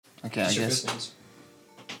Okay, I guess.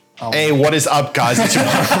 Hey, what is up, guys? It's your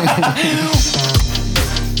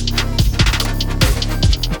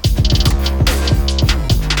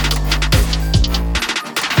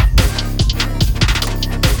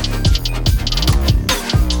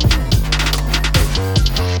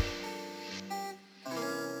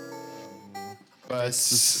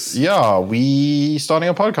But yeah, we starting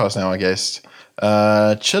a podcast now, I guess.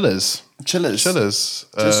 Chillers. Just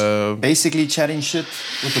basically chatting shit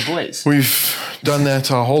with the boys. We've done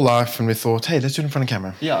that our whole life, and we thought, hey, let's do it in front of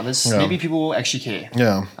camera. Yeah, maybe people will actually care.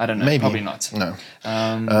 Yeah. I don't know. Maybe. Probably not. No.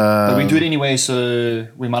 But we do it anyway, so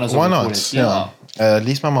we might as well Why record not? it. Yeah. At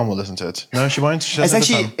least my mom will listen to it. No, she won't. She It's doesn't have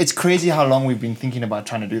the actually, time. it's crazy how long we've been thinking about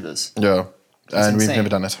trying to do this. Yeah. And we've insane. never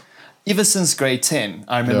done it. Ever since grade 10,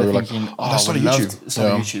 I remember we're like, thinking, let's start I a would love YouTube. to start a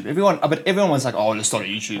Yeah. YouTube. But everyone was like, let's start a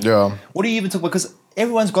YouTube. Yeah. What do you even talk about? Because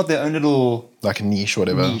everyone's got their own little Like a niche or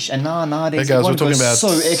whatever. niche. And nowadays, Hey guys, everyone we're talking goes about- so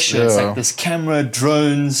extra. It's yeah. like this camera,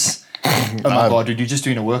 drones. Oh my God, dude, you're just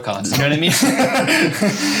doing a workout. You know what I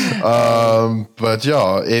mean? But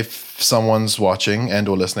yeah, if someone's watching and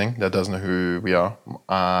or listening that doesn't know who we are,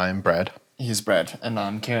 I'm Brad. Here's Brad, and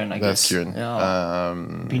I'm Kieran, I That's guess. Kieran. Yeah.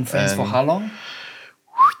 Been friends for and- how long?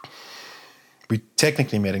 We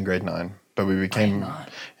technically met in grade 9, but we became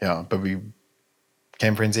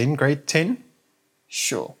friends in grade 10.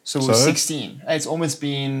 Sure. So we're 16. It's almost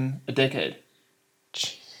been a decade.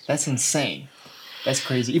 That's insane. That's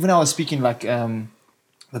crazy. Even I was speaking like the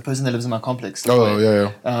person that lives in my complex.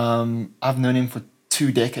 I've known him for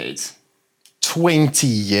 2 decades. 20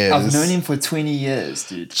 years. I've known him for 20 years,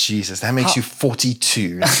 dude. Jesus, that makes you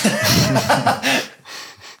 42.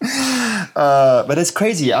 But it's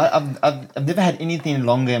crazy. I've never had anything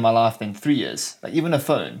longer in my life than 3 years. Like even a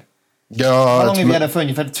phone. Yeah, How long have you had a phone?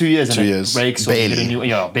 You've had 2 years and 2 it years. breaks or you get a new.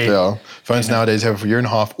 Yeah, barely. Yeah. Phones nowadays have it for a year and a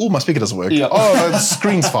half. Oh, my speaker doesn't work. Yeah. Oh, the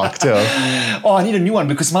screen's fucked. Yeah. Oh, I need a new one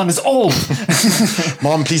because mine is old.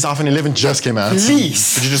 Mom, please, iPhone 11 just came out.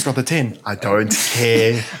 Please. But you just got the 10. I don't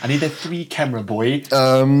care. I need a 3 camera, boy.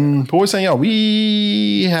 But we're saying, yeah,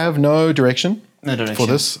 we have no direction. No direction. For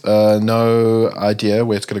this. No idea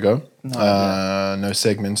where it's going to go. No no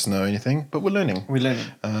segments, no anything. But we're learning. We're learning.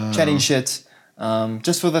 Chatting shit.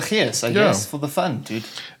 Just for the gears, I guess. For the fun, dude.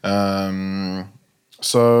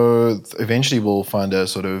 So eventually we'll find a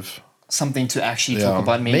sort of... Something to actually talk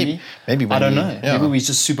about, maybe. Maybe I don't know. Yeah. Maybe we're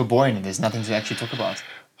just super boring and there's nothing to actually talk about.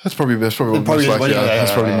 That's probably most likely.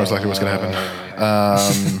 That's probably most likely what's going to happen.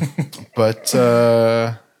 But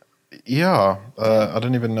I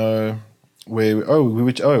don't even know where.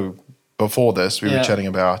 Before this, we were chatting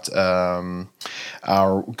about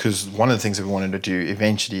because one of the things that we wanted to do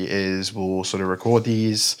eventually is we'll sort of record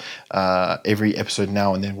these every episode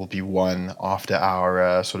now and then will be one after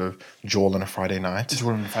our sort of Jawl on a Friday night.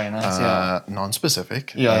 Jawl on a Friday night,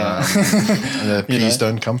 non-specific. Yeah. Please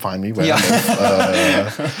don't come find me where I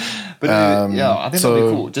live. But I think that'd be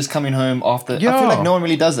cool. Just coming home after. I feel like no one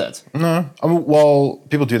really does that. No, well,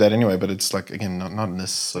 people do that anyway, but it's like again, not in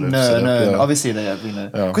this sort of setup. No. Obviously they have,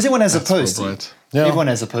 because everyone has a postie. Yeah. Everyone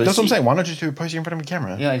has a postie. That's what I'm saying. Why not just do a postie in front of a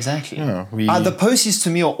camera? Yeah, exactly. The posties to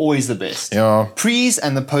me are always the best. Yeah. Prees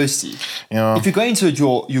and the postie. Yeah. If you're going to a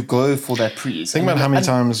draw, you go for that prees. Think about how many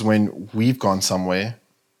times when we've gone somewhere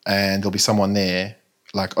and there'll be someone there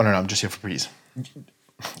like, oh no, I'm just here for prees.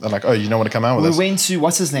 They're like, oh, you don't want to come out with us? We went to,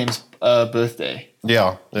 what's his name's birthday.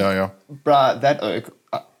 Yeah. Bruh, that oak,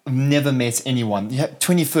 I've never met anyone. You have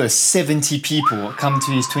 21st, 70 people come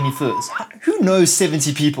to his 21st. Who knows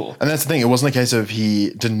 70 people? And that's the thing. It wasn't a case of he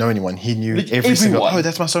didn't know anyone. He knew every single,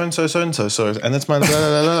 that's my so-and-so, and that's my blah,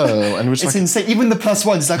 blah, blah. And it's insane. Even the plus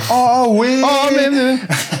ones, it's like, man.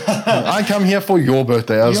 I come here for your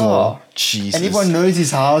birthday as well. Jesus. And everyone knows his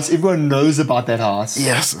house. Everyone knows about that house.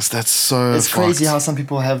 Yes, that's so It's crazy how some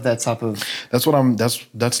people have that type of... That's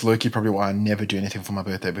low-key probably why I never do anything for my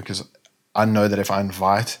birthday, because I know that if I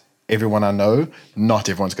invite everyone I know, not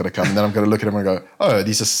everyone's going to come. And then I'm going to look at them and go, oh,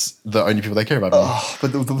 these are the only people that care about me. Oh,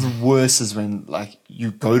 but the worst is when like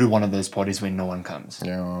you go to one of those parties when no one comes.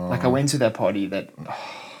 Yeah. Like I went to that party that...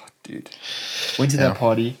 Went to that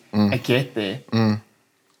party. I get there.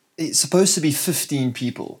 It's supposed to be 15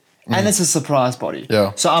 people. And it's a surprise party.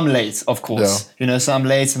 Yeah. So I'm late, of course. Yeah. So I'm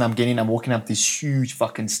late and I'm walking up these huge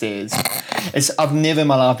fucking stairs. I've never in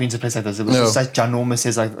my life been to a place like this. It was just like ginormous.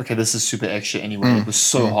 It's like, okay, this is super extra anyway. It was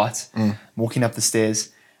so hot. Walking up the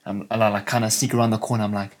stairs. And I like kind of sneak around the corner.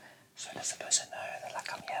 I'm like, so does the person know that like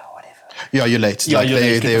I'm here or whatever? Yeah, you're late. Yeah, like you're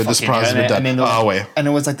late. The surprise has been done. And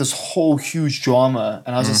it was like this whole huge drama.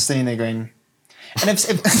 And I was just sitting there going... And if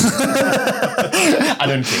I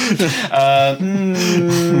don't care.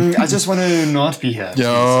 I just want to not be here.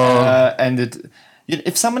 Yeah. And it,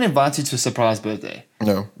 if someone invites you to a surprise birthday,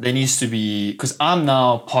 No. there needs to be, because I'm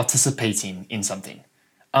now participating in something.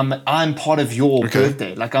 I'm part of your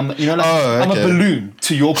birthday. Like I'm a balloon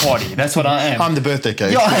to your party. That's what I am. I'm the birthday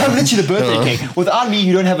cake. Yeah, I'm literally the birthday cake. Without me,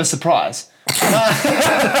 you don't have a surprise.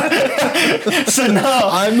 So now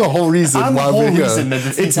I'm the whole reason why we're here.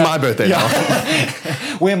 It's my birthday now.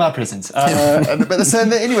 Where are my presents? But so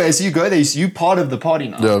anyway, so you go there, so you part of the party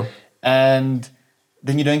now. Yeah. And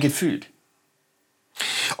then you don't get food.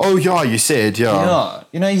 Oh yeah, you said Yeah.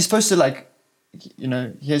 You're supposed to like,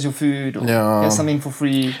 here's your food or here's something for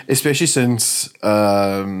free. Especially since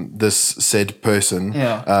this said person,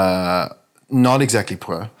 not exactly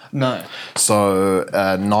poor. No. So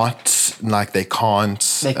not like they can't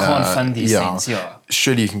fund these things. Yeah.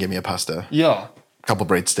 Surely you can give me a pasta. Yeah. A couple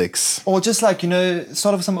breadsticks. Or just like,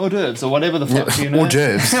 start with some hors d'oeuvres or whatever the fuck, Hors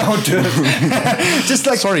d'oeuvres. Hors d'oeuvres. Just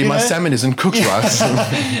like, sorry, my salmon isn't cooked right.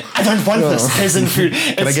 I don't want this peasant food.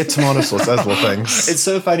 Can I get tomato sauce as well, thanks? It's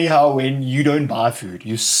so funny how when you don't buy food,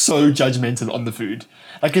 you're so judgmental on the food.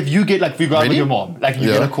 Like if you get if you go out with your mom, like you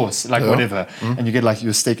get a course, whatever, and you get like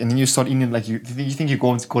your steak, and then you start eating like you think you're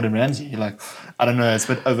going to Gordon Ramsay. You're like, I don't know, it's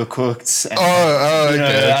a bit overcooked. And,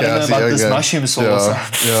 okay. I don't know about this mushroom sauce.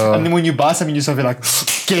 Yeah. And then when you buy something, you start be like,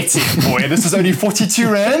 get it, boy. This is only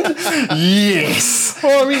 42 rand. Yes.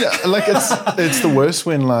 Well, I mean, like it's the worst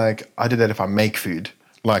when like I do that if I make food.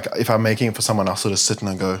 Like if I'm making it for someone, I'll sort of sit and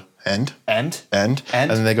I go, and then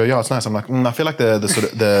they go, yeah, it's nice. I'm like, I feel like the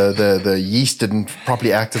sort of the yeast didn't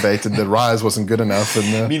properly activate and the rise wasn't good enough.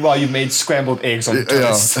 And meanwhile, you made scrambled eggs on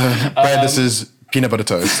toast. Brad, this is peanut butter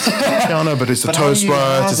toast. Yeah, no, but it's the toast,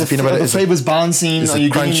 right? It's the peanut butter. The flavors bouncing. Is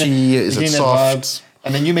it crunchy? Is it soft?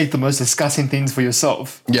 And then you make the most disgusting things for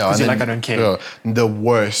yourself. Yeah, because you're like, I don't care. The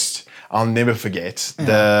worst. I'll never forget.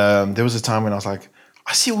 There was a time when I was like,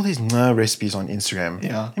 I see all these recipes on Instagram.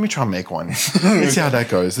 Yeah. Let me try and make one. Let's see how that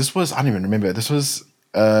goes. I don't even remember. This was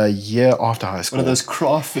a year after high school. One of those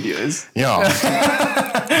craft videos. Yeah.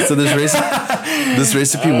 So this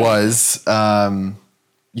recipe was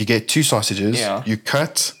you get 2 sausages. Yeah. You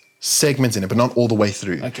cut segments in it, but not all the way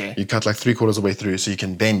through. Okay. You cut like 3/4 of the way through so you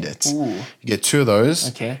can bend it. Ooh. You get 2 of those.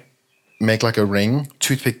 Okay. Make like a ring,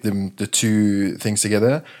 toothpick the 2 things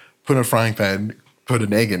together, put in a frying pan, put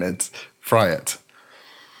an egg in it, fry it.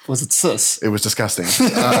 Was it sis? It was disgusting.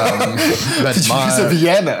 But Did you use a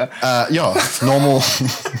Vienna? Yeah, normal,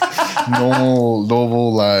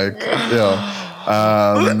 like, yeah.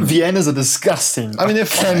 Viennas are disgusting. I mean, they're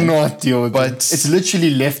fine, cannot deal with but them. It's literally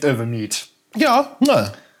leftover meat. Yeah, no.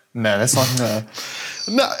 No, that's not no.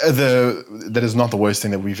 No, that is not the worst thing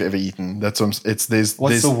that we've ever eaten. What's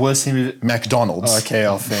the worst thing we've... McDonald's. Oh,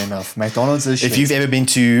 okay, fair enough. McDonald's is shit. If you've ever been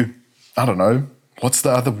to, I don't know, what's the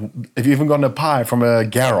other... If you've even gotten a pie from a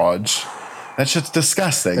garage, that shit's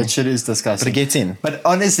disgusting. That shit is disgusting. But it gets in. But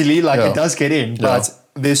honestly, it does get in. But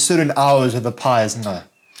there's certain hours where the pie is no.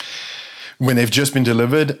 When they've just been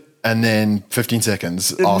delivered and then 15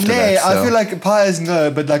 seconds after that. I feel like pie is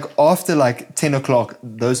no, but like after like 10 o'clock,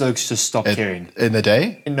 those oaks just stop caring. In the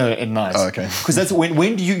day? No, at night. Oh, okay. Because that's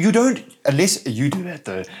when you don't, unless you do that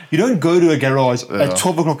though, you don't go to a garage at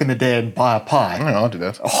 12 o'clock in the day and buy a pie. No, I'll do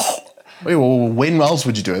that. Wait, well, when else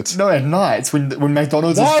would you do it? No, at night when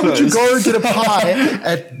McDonald's is Why closed. would you go and get a pie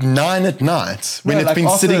at 9 at night when it's been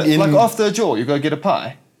sitting in... Like after a jaw, you go get a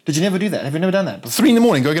pie. Did you never do that? Have you never done that before? 3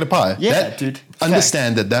 a.m, go get a pie. Yeah, dude.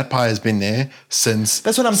 Understand that pie has been there since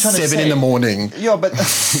that's what I'm trying to say. 7 a.m. Yeah, but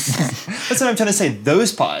that's what I'm trying to say.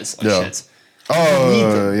 Those pies are shit.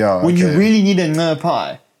 When you really need a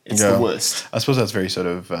pie, it's the worst. I suppose that's very sort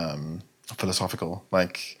of philosophical.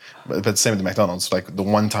 Like, but same with the McDonald's. Like the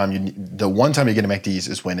one time you get a McD's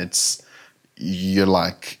is when you're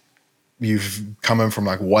like, you've come in from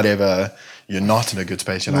like whatever. You're not in a good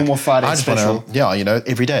space. You're Normal like, Friday I just special. want to,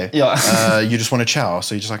 every day. Yeah. You just want to chow.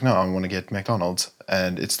 So you're just like, no, I want to get McDonald's.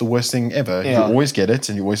 And it's the worst thing ever. Yeah. You always get it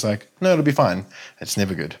and you're always like, no, it'll be fine. It's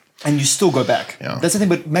never good. And you still go back. Yeah. That's the thing.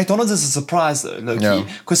 But McDonald's is a surprise though, low-key.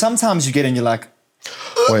 Because sometimes you get in, you're like,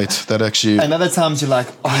 wait, that actually... And other times you're like,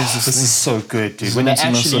 this is so good, dude. When they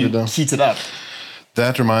actually heat it up.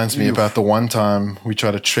 That reminds me about the one time we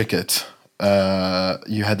tried to trick it.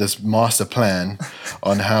 You had this master plan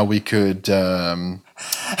on how we could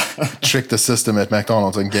trick the system at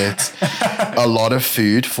McDonald's and get a lot of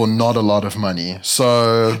food for not a lot of money.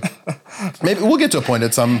 So maybe we'll get to a point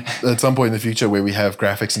at some point in the future where we have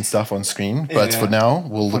graphics and stuff on screen. But for now,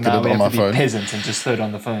 we'll look at it on my phone. Peasants and just throw it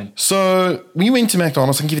on the phone. So we went to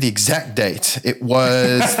McDonald's. I can give you the exact date. It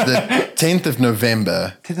was the 10th of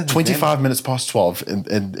November, 25 minutes past 12 at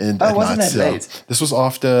wasn't night. that late? This was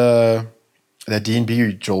after that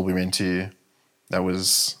D&B Joel we went to. That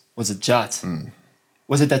was... Was it Jut?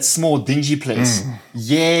 Was it that small dingy place?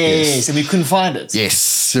 Yes. And we couldn't find it.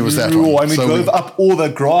 Yes, it was that Ooh, one. and we So drove up all the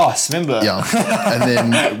grass, remember? Yeah, and then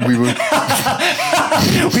we would.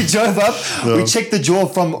 We drove up, we checked the jaw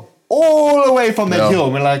from all the way from that hill.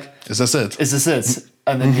 And we're like, Is this it? is this it?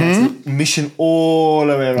 And then we had to mission all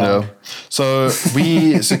the way around. Yeah. So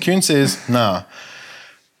Kuhn says, nah,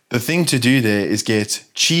 the thing to do there is get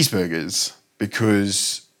cheeseburgers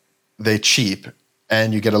because they're cheap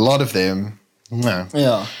and you get a lot of them. No.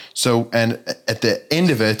 Yeah. So, and at the end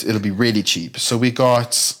of it, it'll be really cheap. So we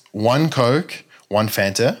got 1 Coke, 1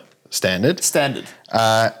 Fanta, standard.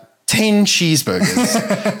 10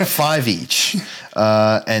 cheeseburgers, 5 each,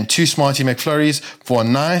 and 2 Smarty McFlurries for a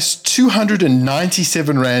nice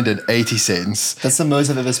 297 Rand and 80 cents. That's the most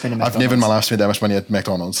I've ever spent at McDonald's. I've never in my life spent that much money at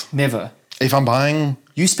McDonald's. Never. If I'm buying...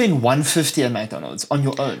 You spend $150 at McDonald's on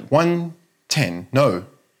your own. 110. No,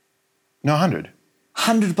 100.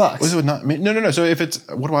 $100. What is it? No. So if it's...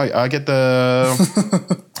 What do I get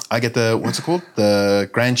the... I get the... What's it called? The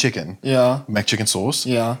Grand Chicken. Yeah. McChicken sauce.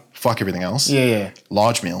 Yeah. Fuck everything else. Yeah.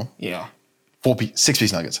 Large meal. Yeah.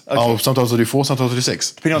 6-piece nuggets. Okay. Oh, sometimes I'll do 4, sometimes I'll do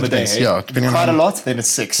 6. Depending on the day. Yeah, If depending you on cried how- a lot, then it's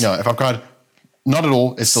 6. No, if I've cried not at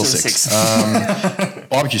all, it's still Still 6. 6.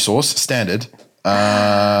 Barbecue sauce, standard.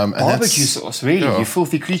 And Barbecue that's sauce, really? Yeah. You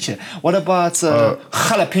filthy creature. What about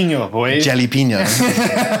jalapeno, boy? jalapeno. So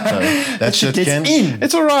that shit gets can. in.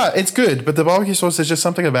 It's all right. It's good, but the barbecue sauce, there's just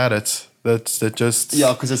something about it that just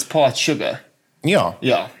Yeah, because it's part sugar. yeah.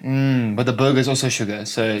 Yeah. But the burger's also sugar.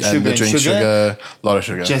 So And sugar the and drink sugar. sugar, a lot of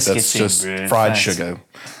sugar. Just That's gets in, just bro. fried Facts. sugar.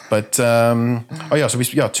 But so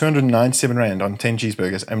 297 Rand on 10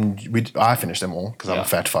 cheeseburgers, and I finished them all because I'm Yeah. a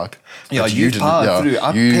fat fuck. Yeah, But you didn't. powered through.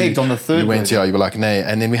 I pegged on the third You went, burger. you were like, nay,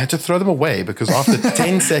 and then we had to throw them away because after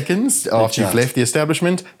 10 seconds after you've just- left the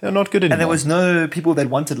establishment, they're not good anymore. And there was no people that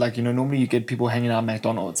wanted, like, normally you get people hanging out at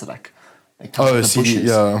McDonald's, like, they come Oh, out of the see, bushes.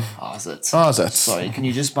 yeah. How's it? How's it? Sorry, can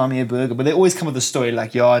you just buy me a burger? But they always come with the story,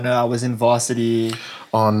 like, yeah, I know, I was in varsity.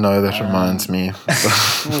 Oh no, that reminds me.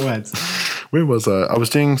 What? Where was I? I was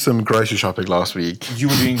doing some grocery shopping last week. You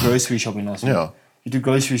were doing grocery shopping last week. Yeah. You do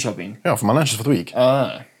grocery shopping. Yeah, for my lunches for the week. Oh.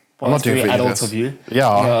 Well, I'm not that's very doing adult this. of you. Yeah,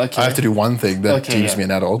 okay. I have to do one thing that Okay, deems yeah. me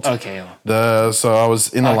an adult. Okay, yeah. So I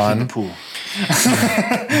was in the I clean line. the pool.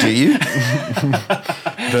 Do you?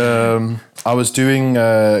 I was doing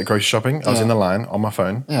grocery shopping. I was in the line on my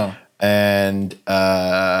phone. Yeah. And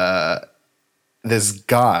this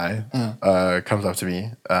guy comes up to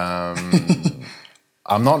me.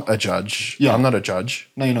 I'm not a judge. Yeah. I'm not a judge.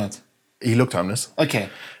 No, you're not. He looked homeless. Okay.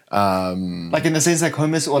 Like in the sense like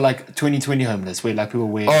homeless or like 2020 homeless where like people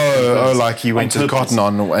wear... Oh, like he went to purpose. Cotton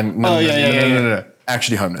On and no.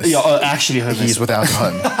 Actually homeless. Yeah, actually homeless. He's without a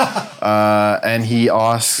home. And he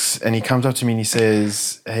asks, and he comes up to me and he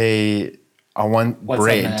says, "Hey, I want What's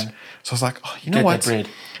bread." up, man? So I was like, "Oh, you know Get what?" that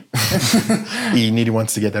bread. He nearly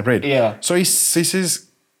wants to get that bread. Yeah. So he says,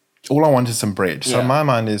 "All I want is some bread." So Yeah. my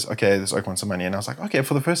mind is, okay, this oak wants some money, and I was like, okay,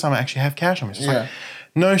 for the first time, I actually have cash on me. So it's Yeah. like,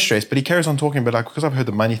 no stress. But he carries on talking, but like because I've heard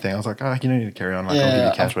the money thing, I was like, you don't need to carry on. Like, I'll give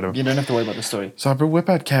you cash, whatever. You don't have to worry about the story. So I whip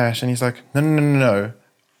out cash, and he's like, no.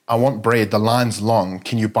 I want bread. The line's long.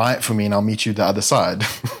 Can you buy it for me and I'll meet you the other side?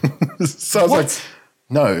 So I was What? like,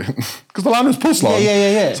 no. Because the line was push long.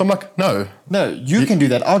 Yeah. So I'm like, no. No, you can do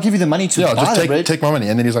that. I'll give you the money to Yeah, buy just the bread. take my money.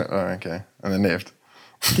 And then he's like, oh, okay. And then left.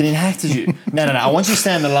 Getting hacked at you. No. I want you to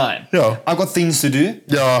stay on the line. Yeah. I've got things to do.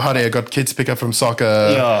 Yeah, honey, I got kids to pick up from soccer.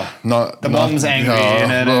 Yeah. The mom's angry. Yeah, You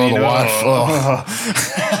know what I mean? the wife. Oh.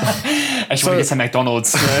 I just want to get some McDonald's.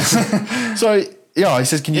 So, yeah, he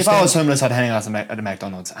says, can you If I was homeless, I'd hang out at a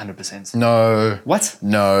McDonald's, 100%. No. What?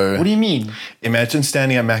 No. What do you mean? Imagine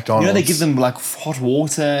standing at McDonald's. You know they give them like hot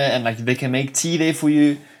water and like they can make tea there for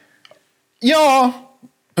you. Yeah.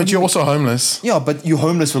 But you're also homeless. Yeah, but you're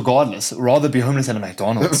homeless regardless. Rather be homeless at a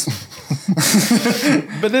McDonald's.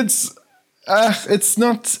 But it's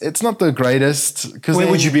not the greatest. Because Where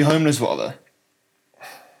would you be homeless rather?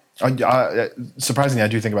 Surprisingly, I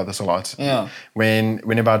do think about this a lot. Yeah.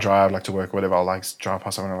 Whenever I drive, like to work or whatever, I'll like drive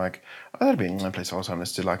past someone and I'm like, oh, that'd be a place if I was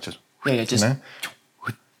homeless to like just. Yeah, just you know?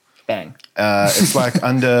 bang. It's like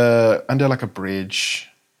under like a bridge.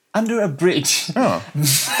 Under a bridge. Oh.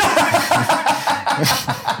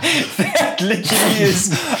 That literally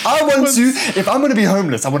is. I want to, if I'm going to be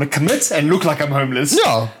homeless, I want to commit and look like I'm homeless.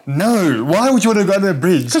 Yeah. No. Why would you want to go under a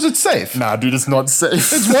bridge? Because it's safe. Nah, dude, it's not safe.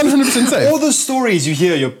 It's 100% safe. All the stories you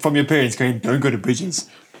hear from your parents going, don't go to bridges.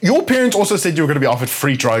 Your parents also said you were going to be offered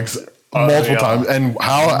free drugs multiple times. And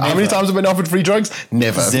how many times have I been offered free drugs?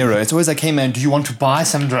 Never. Zero. It's always like, hey man, do you want to buy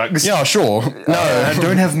some drugs? Yeah, sure. No, I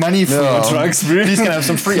don't have money for drugs, bro. Please can I have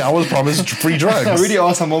some free? I was promised free drugs. I really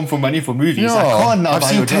asked my mom for money for movies. Yeah, I can't now I've buy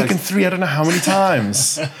seen your Taken drugs. 3 I don't know how many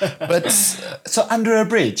times. But So under a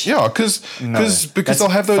bridge? yeah, because That's they'll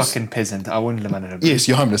have those. fucking peasant. I wouldn't live under a bridge. Yes,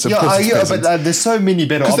 you're homeless. Of course, it's yeah, peasant. but there's so many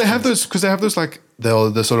better Because options. they have those like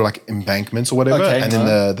the sort of like embankments or whatever, Okay, and then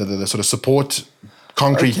the sort of support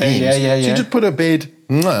concrete Okay, beams. yeah. So you just put a bed.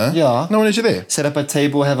 Yeah. No one is you there. Set up a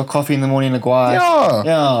table, have a coffee in the morning, a guai.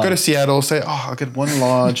 Yeah. Go to Seattle, say, I'll get one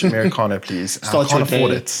large Americano, please. Start I your can't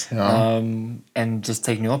afford day, it. Yeah. and just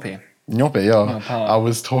take Nyope. Nyope, yeah. power. I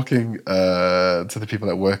was talking to the people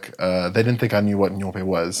at work. They didn't think I knew what Nyope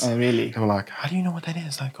was. Oh, really? They were like, how do you know what that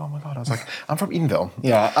is? Like, oh my God. I was like, I'm from Edenville.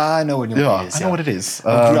 Yeah, I know what Nyope Yeah, is. I know what it is.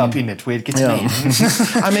 I grew up in it, where it gets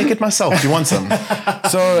made. I make it myself. Do you want some?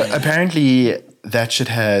 So apparently that shit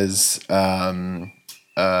has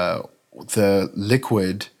the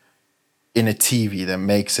liquid in a TV that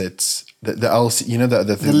makes it the LCD. You know the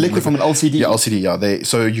liquid from an LCD? Yeah, LCD. Yeah,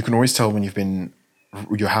 so you can always tell when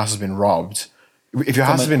your house has been robbed. If your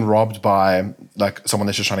house has been robbed by like someone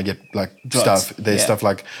that's just trying to get like Drugs. stuff, there's Yeah. stuff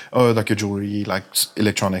like like your jewelry, like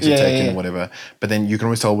electronics are taken or whatever. But then you can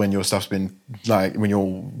always tell when your stuff's been like when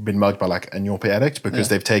you're been mugged by like a Nyope addict because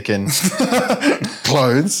they've taken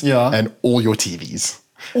clothes and all your TVs.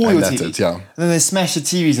 All and your that's TVs. it, yeah. And then they smash the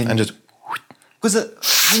TVs And just because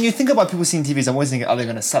when you think about people seeing TVs, I'm always thinking, are they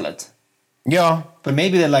going to sell it? yeah, But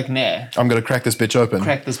maybe they're like, nah, I'm gonna crack this bitch open.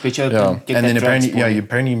 crack this bitch open. Yeah, Get and that then drugs apparently, for you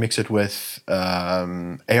apparently mix it with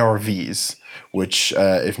ARVs, which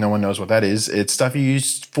if no one knows what that is, it's stuff you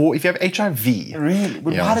use for if you have HIV. Really?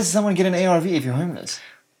 But Yeah. how does someone get an ARV if you're homeless?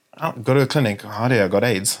 Go to a clinic. How do I got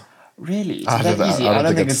AIDS? Really? Is I that don't- easy? I I don't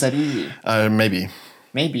don't think think it's that easy. Maybe.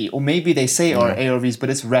 Maybe. Or maybe they say are ARVs, but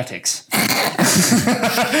it's Ratix.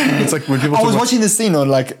 It's like when people I talk was about, watching this thing on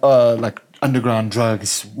like underground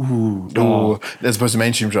drugs. Ooh, as opposed to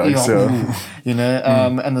mainstream drugs. yeah, So. ooh, you know,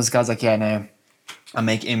 and this guy's like, yeah, no, I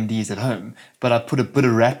make MDs at home, but I put a bit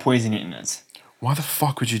of rat poison in it Why the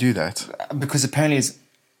fuck would you do that? because apparently it's.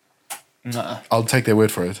 Nah. I'll take their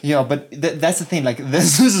word for it. Yeah, but that's the thing. Like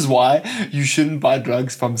this is why you shouldn't buy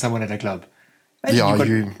drugs from someone at a club.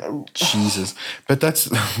 Imagine Jesus. But that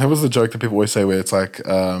was the joke that people always say where it's like,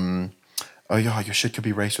 oh yeah, your shit could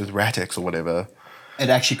be raced with Ratix or whatever. It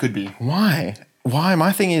actually could be. Why?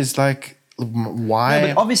 My thing is like, why?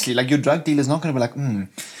 Yeah, but obviously, like your drug dealer's not going to be like,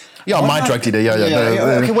 Yeah, I my want drug dealer. Yeah.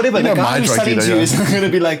 Okay, whatever. You The know, guy my who's drug selling dealer, to you yeah. is not going to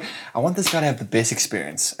be like, I want this guy to have the best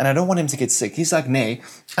experience, and I don't want him to get sick. He's like, nay.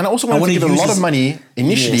 And I also want to wanna give a use lot this- of money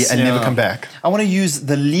initially Yes, and never yeah. come back. I want to use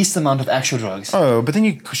the least amount of actual drugs. Oh, but then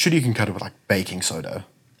you can cut it with like baking soda.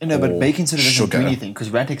 No, but or baking soda doesn't sugar. do anything because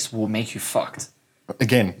Ratix will make you fucked.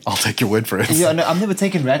 Again, I'll take your word for it. Yeah, no, I've never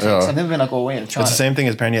taken Ratix. Yeah. I've never been like, oh wait, try It's the it. same thing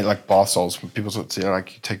as apparently like bath salts. People say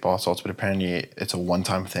like you take bath salts, but apparently it's a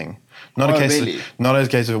one-time thing. Not a case. Really? Not a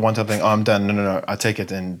case of a one-time thing. Oh, I'm done. No. I take it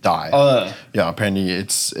and die. Oh. Yeah. Apparently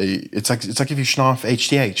it's like if you schnauf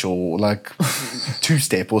HTH or like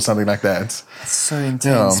two-step or something like that. It's so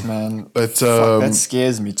intense, Yeah. man. But Fuck, that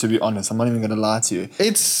scares me, to be honest. I'm not even going to lie to you.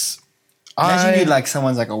 it's. Imagine you like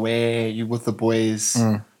someone's like away, you with the boys,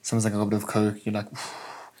 someone's like a bit of coke, you're like,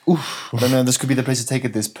 oof. I don't know, this could be the place to take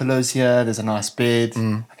it. There's pillows here, there's a nice bed,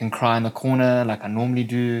 I can cry in the corner like I normally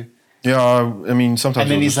do. Yeah. I mean, sometimes. And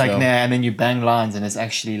then you'll he's just, like, yeah. nah, and then you bang lines and it's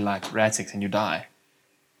actually like Ratix and you die.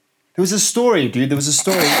 There was a story, dude. There was a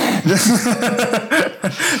story.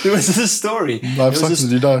 There was a story. Life sucks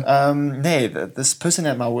as you die. This person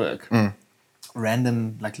at my work,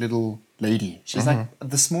 random like little lady. She's like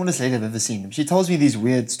the smallest lady I've ever seen. She tells me these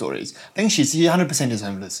weird stories. I think she 100% is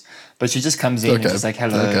homeless, but she just comes in and Okay. she's like,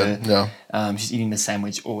 hello. Okay, yeah. She's eating a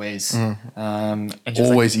sandwich always. And she's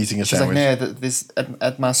Always like, eating a she's sandwich. like, no, this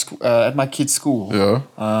at my kid's school.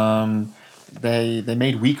 Yeah. They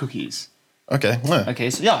made wheat cookies. Okay. No. Okay,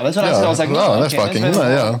 so yeah, that's what I Yeah. said. I was like, Oh, no, that's okay, fucking- that's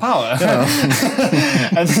yeah. power.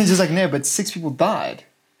 And then she's like, no, but 6 people died.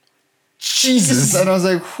 Jesus. And I was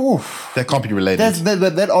like, whew. That can't be related.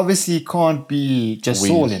 That obviously can't be just Weed,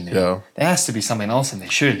 Saul in there. yeah. There has to be something else in there,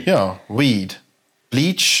 surely. Yeah. Weed.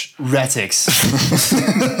 Bleach. Ratix.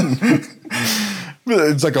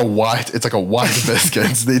 It's like a white biscuit.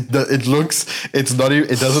 It looks. It's not even.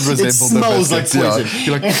 It doesn't resemble. smells the like biscuits. poison. Yeah.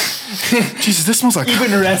 You're like, Jesus, this smells like.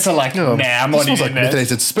 Even rats are like, nah, I'm this not smells like eating that.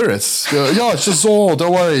 methylated spirits. Yeah, it's just all.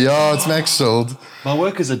 Don't worry. Yeah, it's Max Shield. My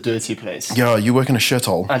work is a dirty place. Yeah, you work in a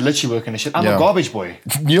shithole. I literally work in a shit. I'm Yeah. a garbage boy.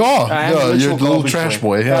 You are. I am Yeah, literal you're a little garbage trash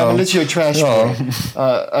boy. Yeah, Yeah. I'm literally a trash Yeah.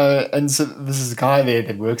 boy. And so this is a guy there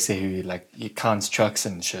that works there who like he counts trucks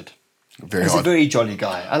and shit. Very He's hard. a very jolly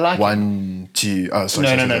guy. I like him. 1, 2. Oh, sorry.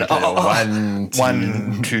 No, sorry, no, no, sorry. no. 1, 2.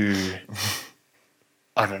 1, 2.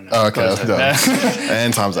 I don't know. Oh, okay, Close that's enough. done.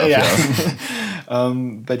 And time's up. Yeah.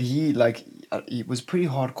 But he was pretty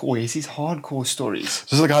hardcore. He has these hardcore stories.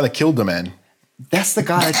 This is the guy that killed the man. That's the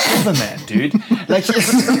guy that killed the man, dude. Like,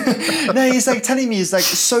 no, he's like telling me, he's like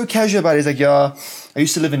so casual about it. He's like, yeah, I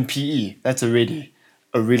used to live in PE. That's already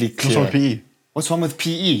a really clear. What's wrong with PE? What's wrong with PE?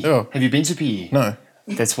 Yeah. Have you been to PE? No.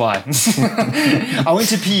 That's why. I went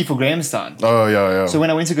to PE for Grahamstown. Oh, yeah. So when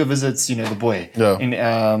I went to go visit, the boy, Yeah.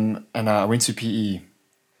 and I went to PE.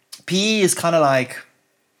 PE is kind of like,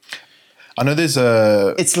 I know there's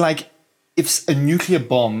it's like if a nuclear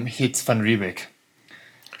bomb hit Van Riebeek.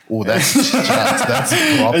 Oh, that's chat. That's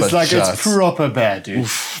proper It's like, chat. it's proper bad, dude.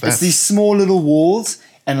 Oof, It's that's- these small little walls,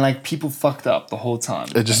 and like people fucked up the whole time.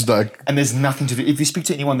 It just like And there's nothing to do. If you speak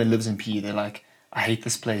to anyone that lives in PE, they're like, I hate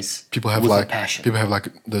this place. people have with a like passion.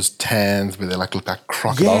 those tans where they like look like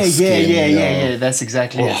crocodile skin. Yeah. That's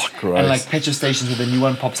exactly it. gross. And like petrol stations where the new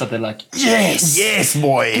one pops up, they're like, yes,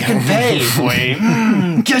 boy. pay, boy.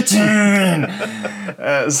 Get in.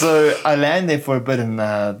 So I land there for a bit, and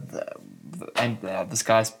this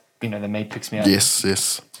guy's, the mate picks me up.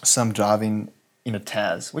 Yes. So I'm driving in a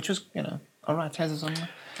Taz, which was, all right, Taz is on there.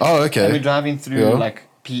 Oh, okay. And we're driving through Yeah. like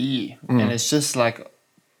PE, and it's just like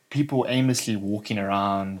people aimlessly walking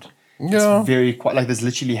around. Yeah. It's very quiet. Like there's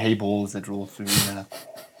literally hay balls that roll through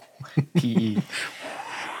PE.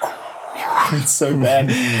 It's so bad,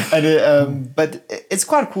 and but it's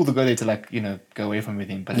quite cool to go there to go away from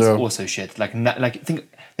everything. But it's Yeah. also shit.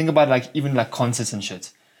 Think about even concerts and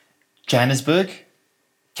shit. Johannesburg,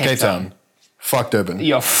 Cape Town. Fuck Durban.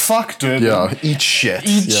 Yeah, fuck Durban. Yeah, eat shit.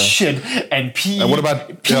 Eat yeah. shit. And PE. And what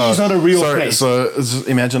about PE is not a real place. So just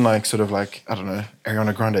imagine I don't know,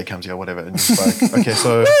 Ariana Grande comes here, whatever, and it's like, okay,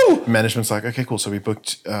 so management's like, okay, cool. So we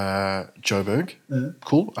booked Joburg,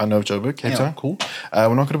 cool. I know Joburg, Cape Yeah. Town, cool. We're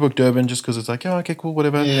not going to book Durban just because it's like, yeah, okay, cool,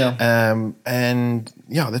 whatever. Yeah. And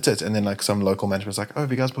yeah, that's it. And then some local management's like, oh,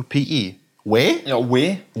 have you guys booked PE? Where? Yeah,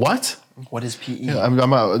 where? What? What is PE? Yeah,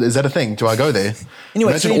 is that a thing? Do I go there?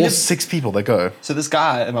 Anyway, imagine so all you live- 6 people that go. So this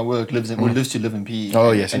guy at my work lives to live in PE.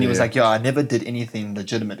 Oh, yes, And he yeah, was yeah. like, I never did anything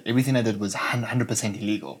legitimate. Everything I did was 100%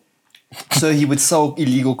 illegal. So he would sell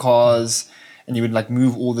illegal cars, and he would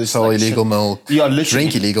move all this. Sell illegal shit. milk. Yeah, literally.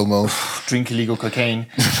 Drink illegal milk. Drink illegal cocaine.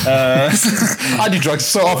 I do drugs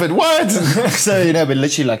so often. What? So, but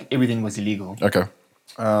literally everything was illegal. Okay.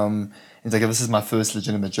 He's like, this is my first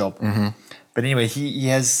legitimate job. Mm-hmm. But anyway, he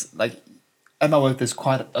has at my work, there's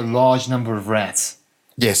quite a large number of rats.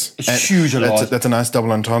 Yes. It's And huge, that's a nice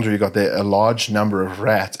double entendre you got there. A large number of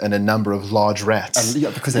rats and a number of large rats.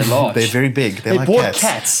 Yeah, because they're large. They're very big. They're They like brought cats.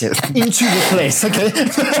 cats Yes. into the place,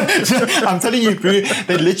 okay? I'm telling you, bro,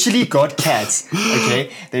 they literally got cats,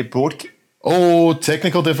 okay? They brought... Oh,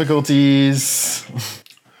 technical difficulties.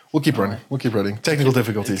 We'll keep running. Technical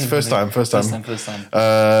difficulties. First time. First time.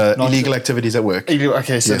 Illegal activities at work.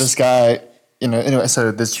 Okay, so Yes. this guy, anyway,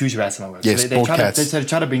 so there's huge rats in my work. Yes, so brought cats. They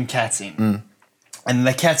try to bring cats in. And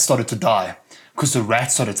the cats started to die because the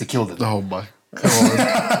rats started to kill them. Oh my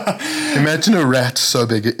God. Imagine a rat so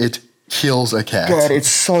big it kills a cat. God, it's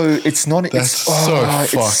so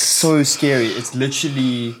fucked. so scary. It's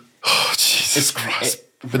literally Oh, Jesus Christ.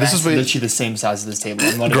 but But this is where literally the same size as this table.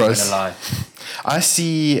 I'm not even Gross. gonna lie. I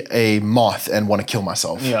see a moth and want to kill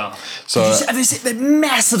myself. Yeah. So Have you seen, they're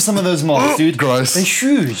massive, some of those moths, dude. Gross. They're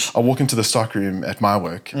huge. I walk into the stock room at my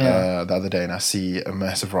work the other day and I see a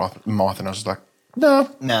massive moth and I was just like, no,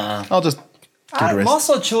 Nah. I'll just give it a rest. Moths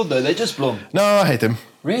are chilled though. They just bloom. No, I hate them.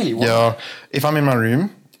 Really? Why? Yeah. If I'm in my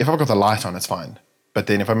room, if I've got the light on, it's fine. But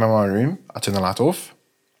then if I'm in my room, I turn the light off.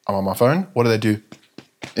 I'm on my phone. What do?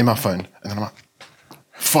 In my phone. And then I'm like,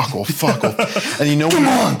 fuck off. And you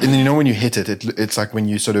know when you hit it, it's like when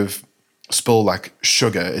you sort of spill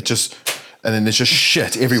sugar, it just... And then there's just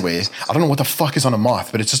shit everywhere. I don't know what the fuck is on a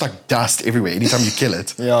moth, but it's just like dust everywhere anytime you kill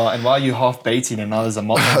it. Yeah, and while you half baiting and now there's a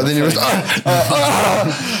moth. And then you're just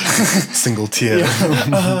single tear.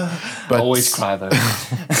 I always cry though.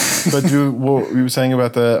 But what we were saying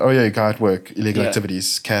about guy at work, illegal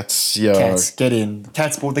activities, cats, Cats, get in.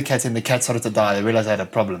 Cats brought the cat in. The cat started to die. They realized they had a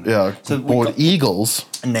problem. yeah, So bored eagles.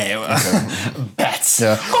 No. Bats.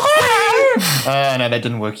 Yeah. No, that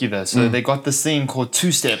didn't work either. So they got this thing called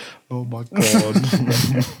two-step. Oh my god,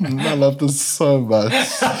 I love this so much.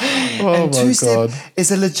 Oh And my two-step god.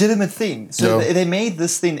 is a legitimate thing. So Yeah. they made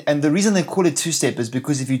this thing, and the reason they call it two-step is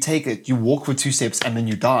because if you take it, you walk for 2 steps and then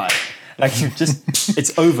you die.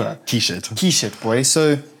 It's over. Key shit. Key shit, boy.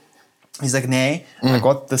 So he's like, nah, I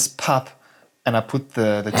got this pup and I put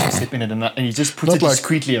the two-step in it and you just put Not it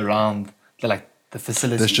discreetly around the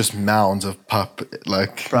facility. There's just mounds of pup,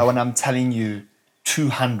 like... Bro, when I'm telling you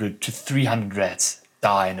 200 to 300 rats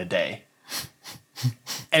die in a day.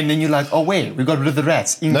 And then you're like, oh wait, we got rid of the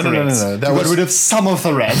rats. Incorrect. No. We got rid of some of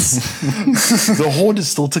the rats. The horde is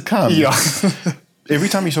still to come. Yeah. Every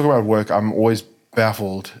time you talk about work, I'm always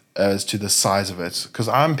baffled as to the size of it. Because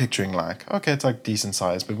I'm picturing like, okay, it's like decent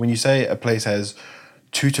size. But when you say a place has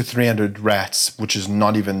 200 to 300 rats, which is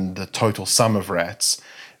not even the total sum of rats,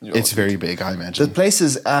 it's very big, I imagine. The place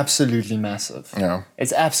is absolutely massive. Yeah.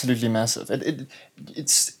 It's absolutely massive.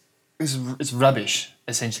 It's rubbish,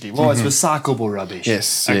 essentially. Well, it's recyclable rubbish.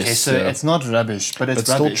 Yes. Okay, yes, so it's not rubbish, but it's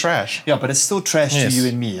rubbish. still trash. Yeah, but it's still trash Yes. to you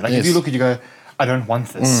and me. Like Yes. if you look at it, you go, I don't want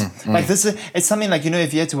this. Like this is, it's something like, you know,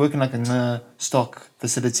 if you had to work in like a stock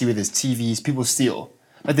facility where there's TVs, people steal.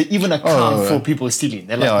 Like they even account for people stealing.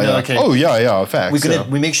 They're like, no, okay. Oh, yeah, facts.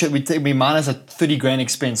 We make sure we minus a 30 grand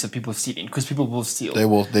expense of people stealing because people will steal.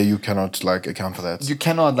 You cannot like account for that. You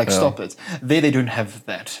cannot like stop it. They don't have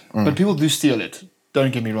that. But people do steal it.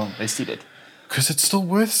 Don't get me wrong, they steal it. Because it's still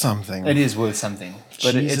worth something. It is worth something.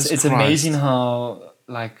 But Jesus it's Christ. amazing how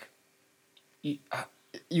like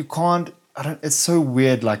you can't it's so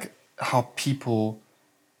weird like how people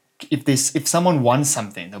if someone wants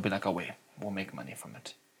something, they'll be like, oh wait, we'll make money from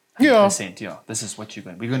it. 100%, yeah. This is what you're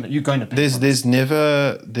going to pay. There's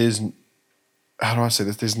how do I say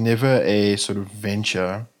this? There's never a sort of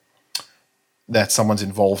venture that someone's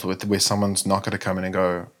involved with where someone's not going to come in and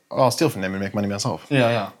go, oh, I'll steal from them and make money myself.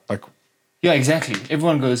 Yeah. Like, yeah, exactly.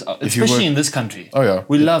 Everyone goes, especially in this country. Oh, yeah.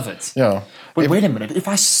 We love it. Yeah. Wait a minute. If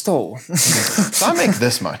I stole... So I make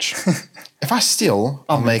this much. If I steal,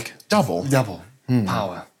 I'll make double. Double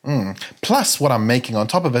power. Plus what I'm making on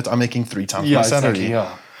top of it, I'm making 3 times my salary. Exactly,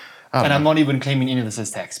 yeah. And I'm not even claiming any of this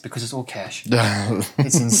as tax because it's all cash.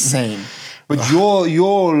 It's insane. But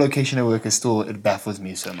your location of work is still, it baffles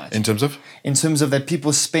me so much. In terms of? In terms of that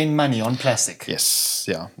people spend money on plastic. Yes,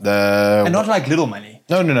 yeah. And not like little money.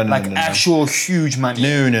 No. Like actual huge money.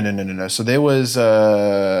 No. So there was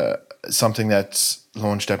something that's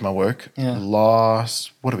launched at my work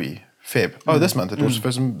last, what are we? Feb. Oh, this month. It was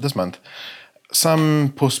first this month.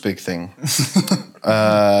 Some puss big thing.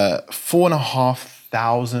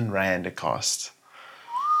 4,500 rand it cost.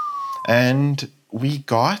 And we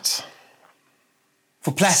got...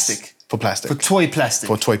 For plastic. For plastic. For toy plastic.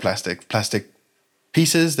 For toy plastic. Plastic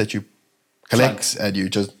pieces that you collect and you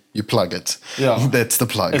plug it. Yeah. That's the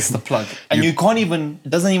plug. It's the plug. And you can't even, it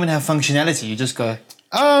doesn't even have functionality. You just go,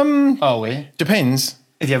 oh, wait. Depends.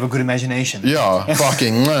 If you have a good imagination. Yeah,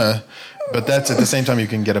 fucking. But that's at the same time you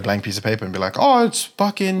can get a blank piece of paper and be like, oh, it's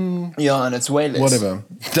fucking... Yeah, and it's way less. Whatever.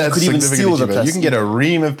 That's could even steal the cheaper. plastic. You can get a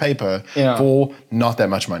ream of paper for not that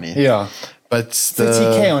much money. Yeah. But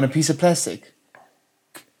 30K on a piece of plastic.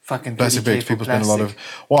 Fucking 30K plastic bags, people spend a lot of...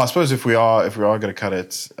 Well, I suppose if we are going to cut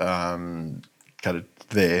it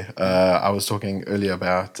there. I was talking earlier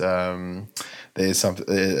about there's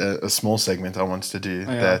a small segment I wanted to do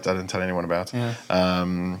that I didn't tell anyone about. Yeah.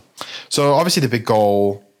 So obviously the big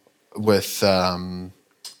goal with sort of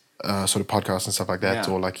podcasts and stuff like that,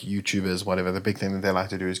 or like YouTubers, whatever, the big thing that they like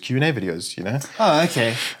to do is Q&A videos, you know? Oh,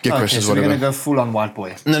 okay. Get questions, so whatever. we're going to go full on white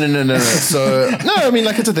boy. No. So, no, I mean,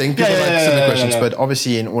 like, it's a thing. People like sending questions. yeah. But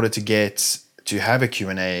obviously, in order to have a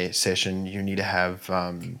Q&A session, you need to have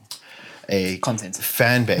a content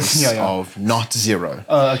fan base of not zero.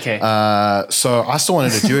 Oh, okay. So I still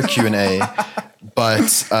wanted to do a Q&A,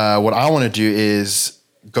 but what I want to do is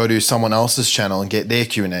go to someone else's channel and get their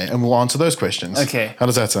Q&A, and we'll answer those questions. Okay. How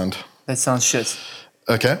does that sound? That sounds shit.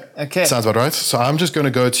 Okay. Sounds about right. So I'm just going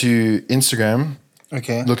to go to Instagram.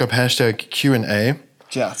 Okay. Look up hashtag Q&A.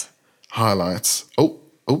 Jot. Highlights. Ooh.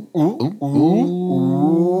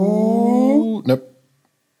 Nope.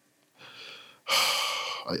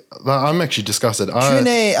 I'm actually disgusted.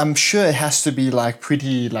 Q&A, I'm sure it has to be like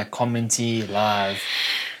pretty like commenty, live.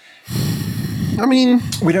 I mean,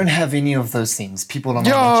 we don't have any of those things. People are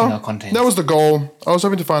not watching our content. That was the goal. I was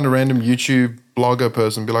hoping to find a random YouTube blogger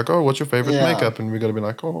person, be like, "Oh, what's your favorite makeup?" And we got to be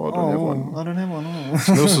like, "Oh, I don't have one." I don't have one. Oh.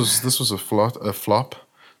 So this was a flop.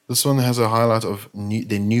 This one has a highlight of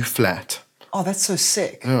the new flat. Oh, that's so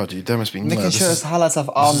sick. Oh, dude, that must be Making sure it's highlights of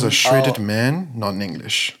This is a shredded man, not in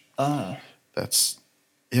English. Ah.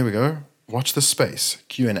 Here we go. Watch the space.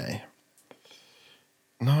 Q&A.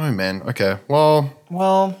 No, man. Okay. Well,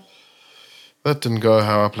 that didn't go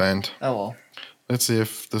how I planned. Oh, well. Let's see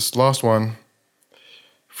if this last one,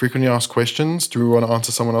 frequently asked questions. Do we want to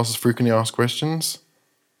answer someone else's frequently asked questions?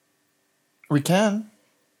 We can.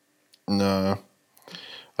 No.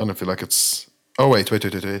 I don't feel like it's... Oh, wait.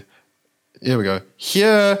 Here we go.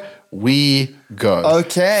 Here we go.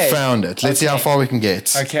 Okay. Found it. Let's see how far we can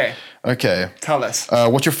get. Okay. Okay. Tell us.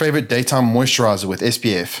 What's your favorite daytime moisturizer with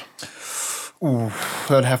SPF? Ooh,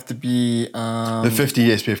 that'd have to be The 50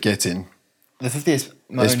 SPF gets in. the 50 is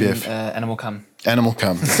my SPF. own, Animal Cum. Animal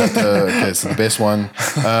Cum. Is that okay, so the best one.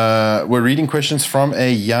 We're reading questions from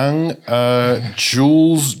a young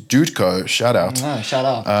Jules Dudko. Shout out. No, shout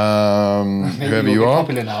out. Whoever you'll you get are.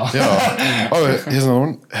 popular now. Yeah. Oh, here's another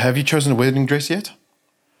one. Have you chosen a wedding dress yet?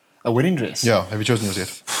 A wedding dress. Yeah. Have you chosen yours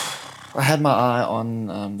yet? I had my eye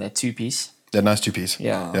on that 2-piece. That nice two-piece.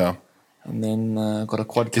 Yeah. Yeah. And then got a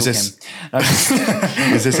quad kill Is cam.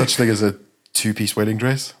 Is there such thing as a two-piece wedding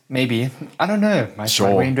dress? Maybe. I don't know. My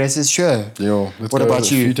Sure. wedding dresses, sure. Yo, let's What go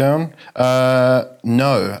about a you? few down.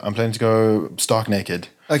 No, I'm planning to go stark naked.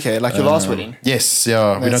 Okay, like your last wedding. Yes,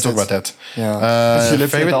 yeah, we don't That's- talk about that. yeah. You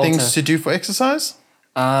live at Favorite the things altar. to do for exercise?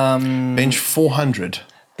 Bench 400.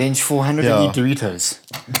 Bench 400 Yeah. and eat Doritos.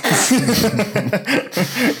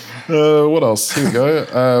 What else? Here we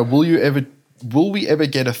go. Will we ever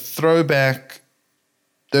get a throwback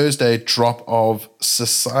Thursday drop of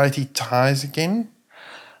Society Ties again?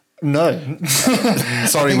 No.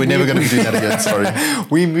 Sorry, we're never going to do that again. Sorry,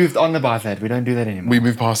 We moved on about that. We don't do that anymore. we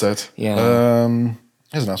moved past that. Yeah.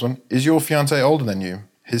 Here's a nice one. Is your fiance older than you?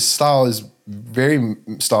 His style is very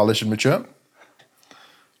stylish and mature.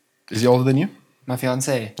 Is he older than you? My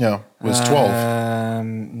fiance. Yeah, was 12.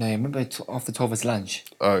 No, remember after 12 is lunch.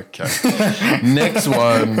 Okay. Next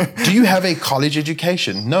one. Do you have a college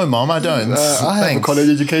education? No, Mom, I don't. I have a Thanks. college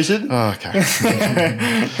education. Okay.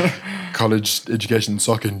 College education,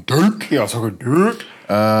 sucking dick. Yeah, so good. Dirt.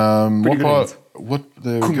 What good part? What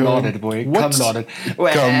the Cum laude, boy. What? Cum laude.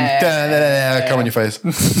 Come on your face.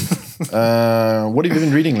 What have you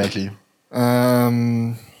been reading lately?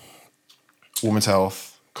 Women's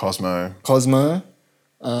Health, Cosmo, Cosmo.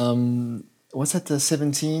 What's that? The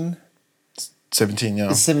 17? 17. Yeah.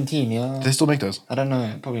 It's 17, yeah. They still make those. I don't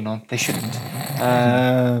know. Probably not. They shouldn't.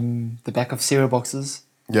 The back of cereal boxes.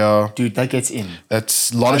 Yeah. Dude, that gets in.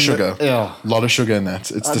 That's a lot of sugar. Yeah. A lot of sugar in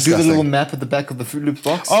that. It's Do disgusting. the little map at the back of the Fruit Loops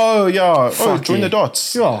box. Oh yeah. Oh, Fuck join yeah. the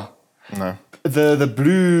dots. Yeah. No. The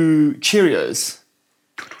blue Cheerios.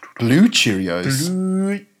 Blue Cheerios.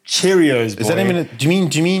 Blue Cheerios, boy. Is that even? Do you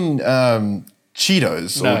mean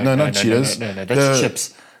Cheetos? No, Or, no, not no, Cheetos. no, that's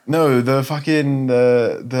chips. No, the fucking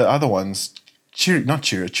the other ones. Not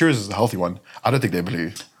Cheerios. Cheerios is the healthy one. I don't think they're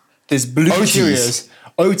blue. There's blue Oaties. Cheerios.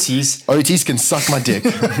 Oaties. Oaties can suck my dick.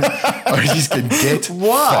 Oaties can get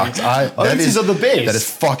Why? fucked. Oaties are the best. That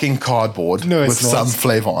is fucking cardboard No, with it's not. some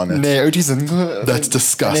flavor on it. No, Oaties are That's And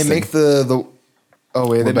disgusting. they make the oh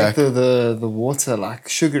wait, they back. make the water like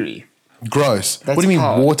sugary. Gross. That's What do you mean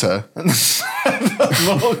power. water?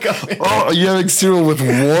 Milk, I mean. Oh, are you having cereal with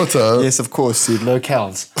water? Yes, of course, dude. Low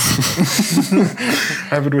calories.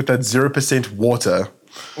 Have it with that 0% water.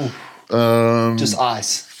 Just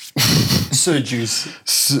ice. So juice.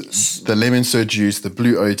 The lemon soda juice, the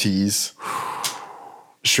blue Oaties,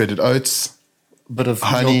 shredded oats, Bit of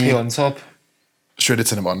Honey. honey on top. shredded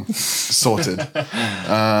cinnamon, sorted.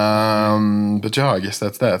 But yeah, I guess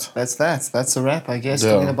that's that. That's a wrap, I guess.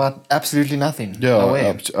 Yeah. Talking about absolutely nothing. Yeah, No way.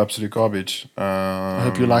 absolute garbage. I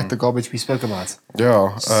hope you like the garbage we spoke about.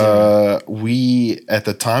 Yeah, we at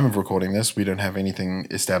the time of recording this, we don't have anything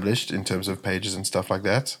established in terms of pages and stuff like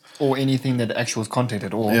that. Or anything that actual content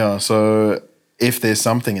at all. Yeah, so if there's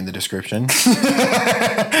something in the description,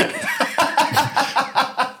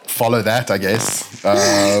 follow that, I guess.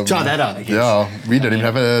 Try that out, I guess. Yeah, we don't even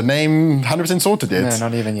have a name 100% sorted yet. No,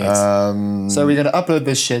 not even yet. So we're going to upload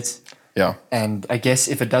this shit. Yeah. And I guess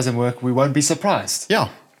if it doesn't work, we won't be surprised. Yeah,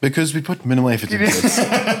 because we put minimal effort into it.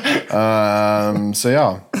 So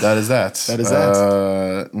yeah, that is that. That is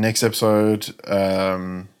that. Next episode,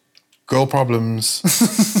 girl problems,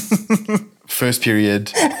 first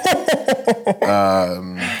period,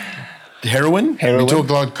 heroin. Heroin. We talked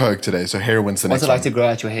a lot of coke today, so heroin's the What's next it like one. to grow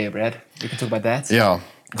out your hair, Brad? We can talk about that. Yeah,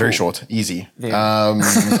 very short, easy. Yeah.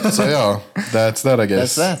 So yeah, that's that, I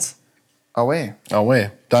guess. That's that. Away. Oh, wait,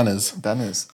 done is. Done is.